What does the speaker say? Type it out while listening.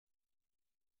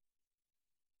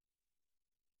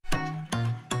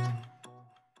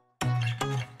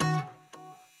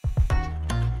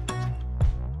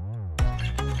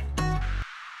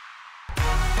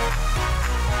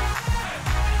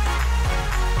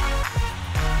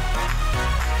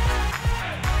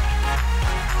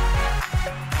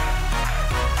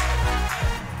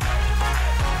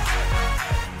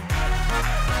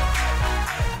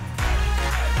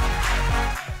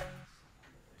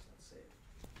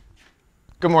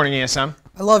Good morning, ESM.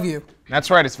 I love you.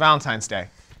 That's right, it's Valentine's Day.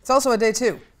 It's also a day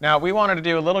too. Now, we wanted to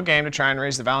do a little game to try and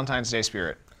raise the Valentine's Day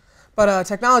spirit. But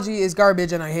technology is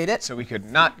garbage and I hate it. So we could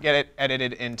not get it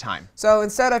edited in time. So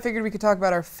instead I figured we could talk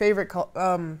about our favorite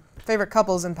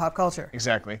couples in pop culture.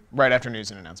 Exactly, right after news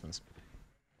and announcements.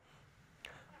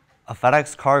 A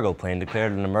FedEx cargo plane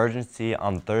declared an emergency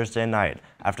on Thursday night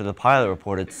after the pilot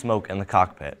reported smoke in the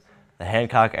cockpit. The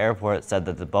Hancock Airport said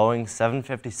that the Boeing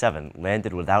 757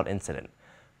 landed without incident,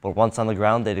 but once on the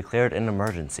ground they declared an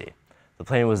emergency. The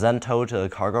plane was then towed to the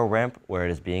cargo ramp where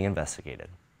it is being investigated.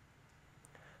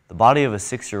 The body of a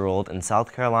 6-year-old in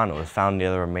South Carolina was found near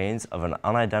the remains of an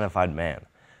unidentified man.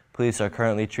 Police are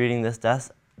currently treating this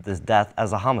death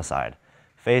as a homicide.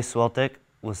 Faye Sweltick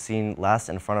was seen last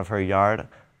in front of her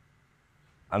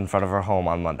home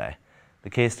on Monday. The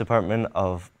Case Department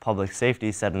of Public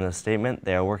Safety said in a statement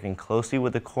they are working closely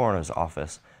with the coroner's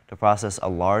office to process a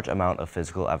large amount of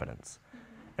physical evidence.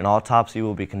 An autopsy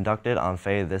will be conducted on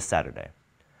Faye this Saturday.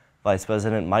 Vice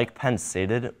President Mike Pence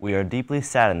stated, "We are deeply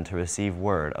saddened to receive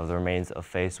word of the remains of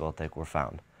Faye Sweltick were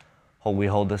found. We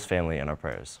hold this family in our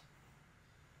prayers."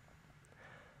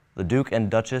 The Duke and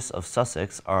Duchess of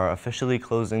Sussex are officially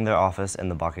closing their office in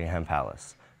the Buckingham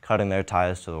Palace, cutting their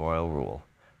ties to the royal rule.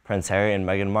 Prince Harry and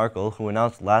Meghan Markle, who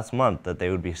announced last month that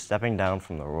they would be stepping down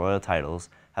from the royal titles,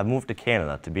 have moved to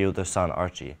Canada to be with their son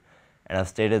Archie, and have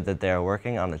stated that they are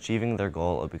working on achieving their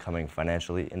goal of becoming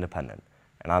financially independent.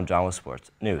 And I'm John with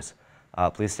Sports News.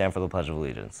 Please stand for the Pledge of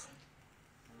Allegiance.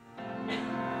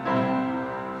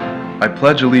 I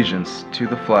pledge allegiance to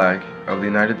the flag of the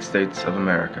United States of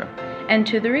America, and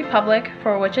to the republic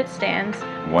for which it stands,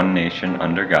 one nation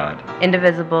under God,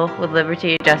 indivisible, with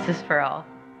liberty and justice for all.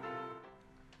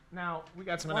 Now, we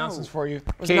got some announcements for you.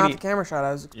 Was Katie. not the camera shot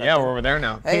I was expecting. Yeah, we're over there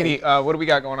now. Hey. Katie, what do we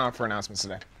got going on for announcements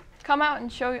today? come out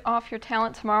and show off your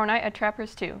talent tomorrow night at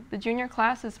Trappers 2. The junior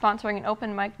class is sponsoring an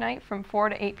open mic night from 4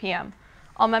 to 8 p.m.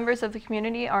 All members of the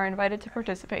community are invited to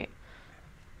participate.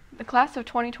 The class of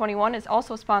 2021 is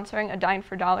also sponsoring a Dine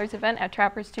for Dollars event at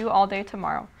Trappers 2 all day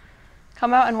tomorrow.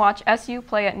 Come out and watch SU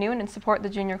play at noon and support the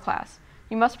junior class.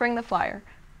 You must bring the flyer.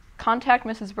 Contact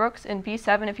Mrs. Brooks in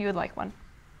B7 if you would like one.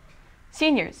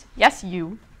 Seniors, yes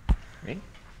you.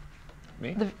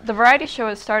 Me? The variety show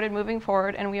has started moving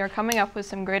forward and we are coming up with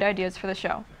some great ideas for the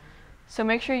show. So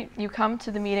make sure you come to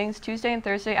the meetings Tuesday and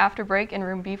Thursday after break in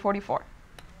room B44.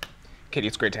 Katie,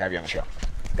 it's great to have you on the show.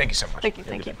 Thank you so much.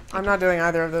 Thank you. I'm not doing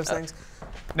either of those things.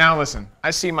 Now listen,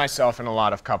 I see myself in a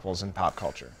lot of couples in pop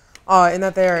culture. In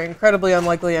that they are incredibly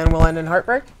unlikely and will end in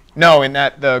heartbreak? No, in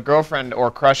that the girlfriend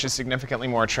or crush is significantly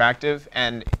more attractive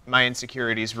and my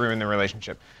insecurities ruin the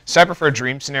relationship. So I prefer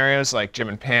dream scenarios like Jim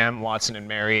and Pam, Watson and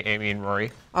Mary, Amy and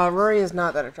Rory. Rory is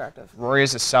not that attractive. Rory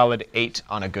is a solid 8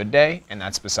 on a good day, and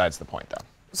that's besides the point though.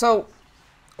 So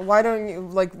why don't you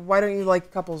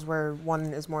like couples where one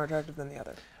is more attractive than the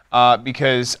other?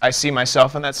 Because I see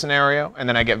myself in that scenario, and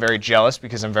then I get very jealous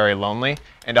because I'm very lonely,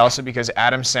 and also because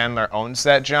Adam Sandler owns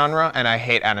that genre, and I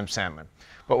hate Adam Sandler.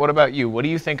 But what about you? What do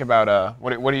you think about,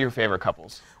 what are your favorite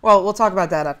couples? Well, we'll talk about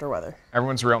that after weather.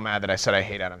 Everyone's real mad that I said I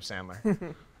hate Adam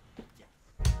Sandler.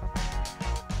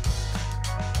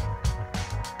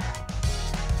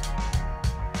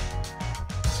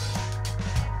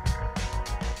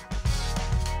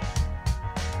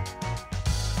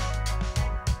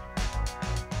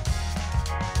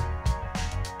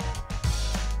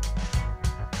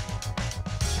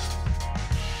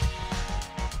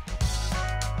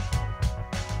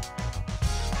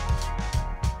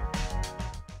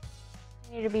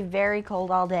 To be very cold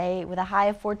all day with a high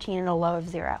of 14 and a low of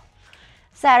 0.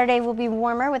 Saturday will be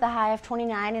warmer with a high of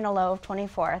 29 and a low of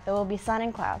 24. There will be sun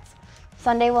and clouds.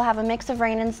 Sunday will have a mix of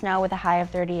rain and snow with a high of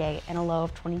 38 and a low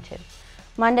of 22.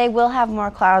 Monday will have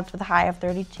more clouds with a high of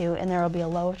 32 and there will be a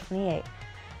low of 28.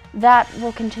 That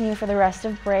will continue for the rest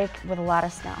of break with a lot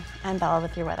of snow. I'm Bella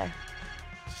with your weather.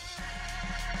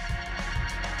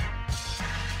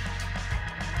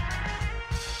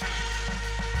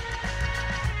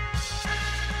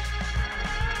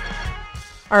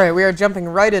 All right, we are jumping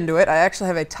right into it. I actually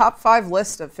have a top 5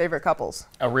 list of favorite couples.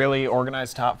 A really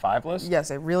organized top 5 list? Yes,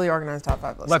 a really organized top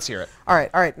 5 list. Let's hear it. All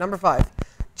right, number 5,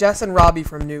 Jess and Robbie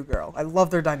from New Girl. I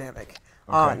love their dynamic.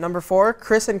 Okay. Number 4,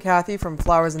 Chris and Kathy from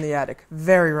Flowers in the Attic.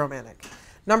 Very romantic.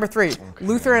 Number 3,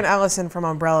 Luther and Allison from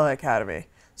Umbrella Academy.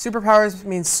 Superpowers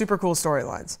means super cool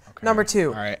storylines. Okay. Number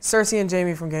 2, right. Cersei and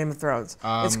Jaime from Game of Thrones.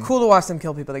 It's cool to watch them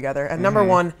kill people together. And number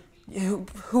 1,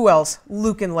 who else?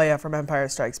 Luke and Leia from Empire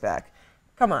Strikes Back.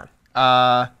 Come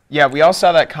on. Yeah, we all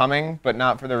saw that coming, but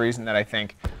not for the reason that I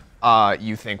think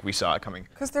you think we saw it coming.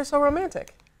 Because they're so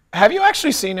romantic. Have you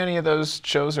actually seen any of those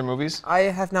shows or movies? I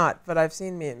have not, but I've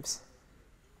seen memes.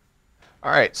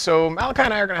 All right, so Malachi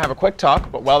and I are going to have a quick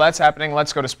talk, but while that's happening,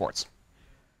 let's go to sports.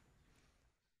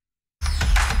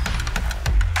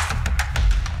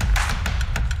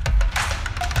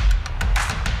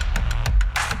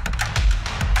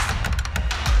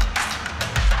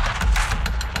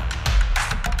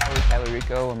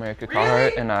 Rico, America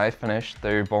Carhart, and I finished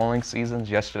their bowling seasons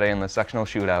yesterday in the sectional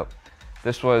shootout.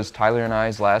 This was Tyler and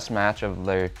I's last match of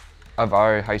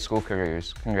our high school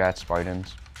careers. Congrats,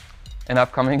 Spartans. In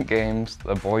upcoming games,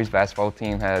 the boys basketball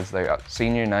team has their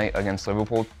senior night against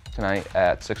Liverpool tonight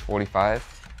at 6:45,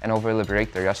 and over the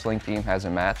break, the wrestling team has a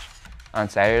match on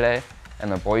Saturday,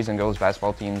 and the boys and girls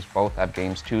basketball teams both have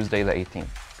games Tuesday the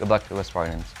 18th. Good luck to the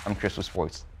Spartans. I'm Chris with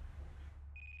Sports.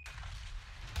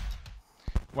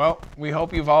 Well, we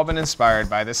hope you've all been inspired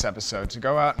by this episode to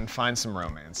go out and find some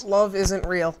romance. Love isn't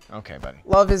real. Okay, buddy.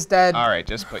 Love is dead. All right,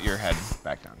 just put your head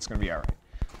back down. It's going to be all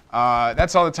right.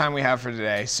 That's all the time we have for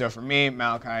today. So for me,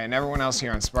 Malachi, and everyone else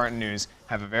here on Spartan News,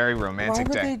 have a very romantic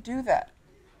day. Why would they do that?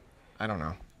 I don't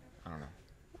know.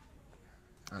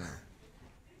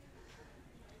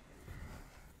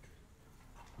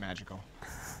 Magical.